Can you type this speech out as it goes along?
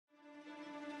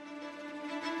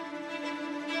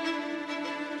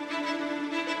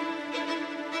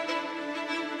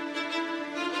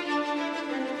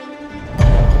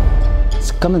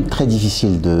quand même très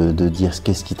difficile de dire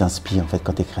qu'est-ce qui t'inspire en fait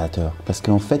quand tu es créateur. Parce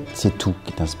qu'en fait, c'est tout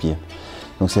qui t'inspire.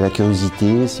 Donc c'est la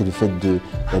curiosité, c'est le fait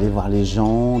d'aller voir les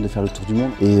gens, de faire le tour du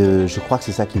monde. Et je crois que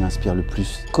c'est ça qui m'inspire le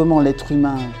plus. Comment l'être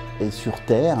humain est sur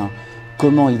Terre,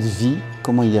 comment il vit,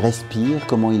 comment il respire,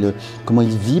 comment il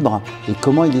vibre et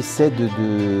comment il essaie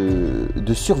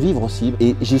de survivre aussi.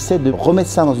 Et j'essaie de remettre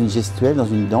ça dans une gestuelle, dans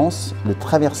une danse, le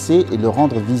traverser et le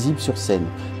rendre visible sur scène.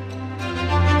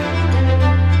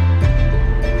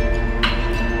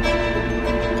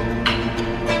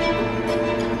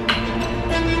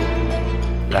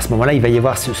 À ce moment-là, il va y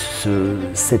avoir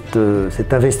cet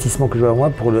investissement que je vais avoir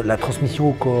pour la transmission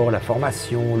au corps, la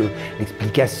formation,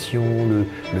 l'explication,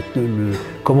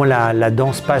 comment la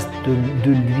danse passe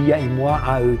de lui et moi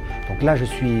à eux. Donc là, je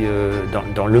suis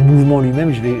dans le mouvement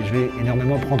lui-même, je vais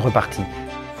énormément prendre parti.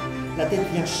 La tête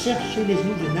vient chercher les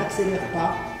genoux, je n'accélère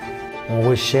pas. On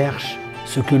recherche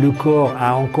ce que le corps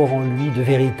a encore en lui de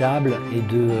véritable et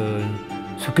de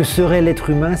ce que serait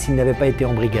l'être humain s'il n'avait pas été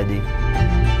embrigadé.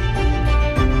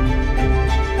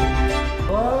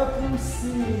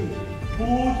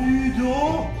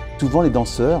 Souvent les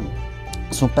danseurs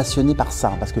sont passionnés par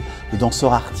ça, parce que le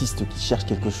danseur artiste qui cherche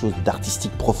quelque chose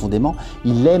d'artistique profondément,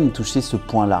 il aime toucher ce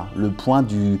point-là, le point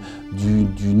du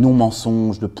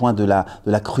non-mensonge, le point de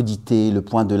la crudité, le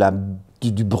point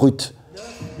du brut.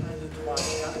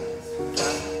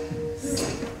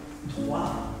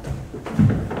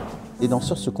 Les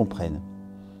danseurs se comprennent,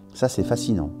 ça c'est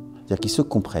fascinant. C'est-à-dire qu'ils se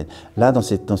comprennent. Là, dans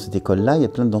cette école-là, il y a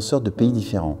plein de danseurs de pays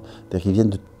différents. C'est-à-dire qu'ils viennent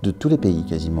de tous les pays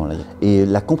quasiment. Là. Et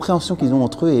la compréhension qu'ils ont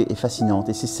entre eux est fascinante.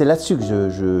 Et c'est là-dessus que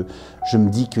je me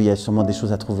dis qu'il y a sûrement des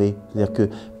choses à trouver. C'est-à-dire que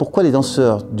pourquoi les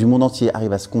danseurs du monde entier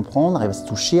arrivent à se comprendre, arrivent à se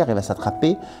toucher, arrivent à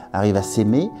s'attraper, arrivent à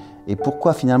s'aimer. Et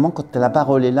pourquoi finalement, quand la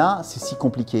parole est là, c'est si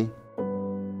compliqué.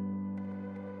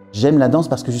 J'aime la danse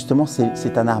parce que justement,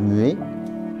 c'est un art muet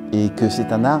et que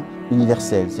c'est un art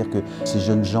universel. C'est-à-dire que ces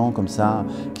jeunes gens comme ça,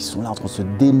 qui sont là en train de se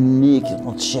démener, qui sont en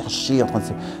train de chercher, en train de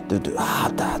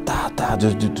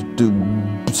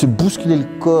se bousculer le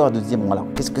corps, de se dire, bon alors,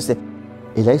 qu'est-ce que c'est?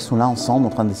 Et là, ils sont là ensemble, en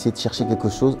train d'essayer de chercher quelque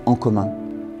chose en commun.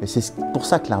 Et c'est pour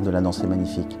ça que l'art de la danse est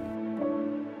magnifique.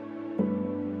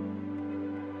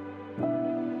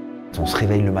 On se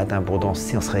réveille le matin pour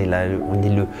danser, on se réveille là,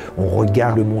 on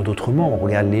regarde le monde autrement, on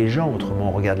regarde les gens autrement,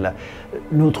 on regarde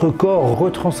notre corps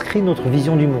retranscrit notre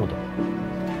vision du monde.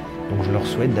 Donc je leur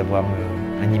souhaite d'avoir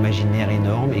un imaginaire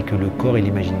énorme et que le corps et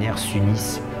l'imaginaire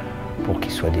s'unissent pour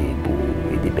qu'ils soient des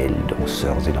beaux et des belles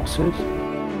danseurs et danseuses.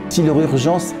 Si leur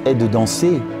urgence est de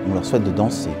danser, on leur souhaite de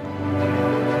danser.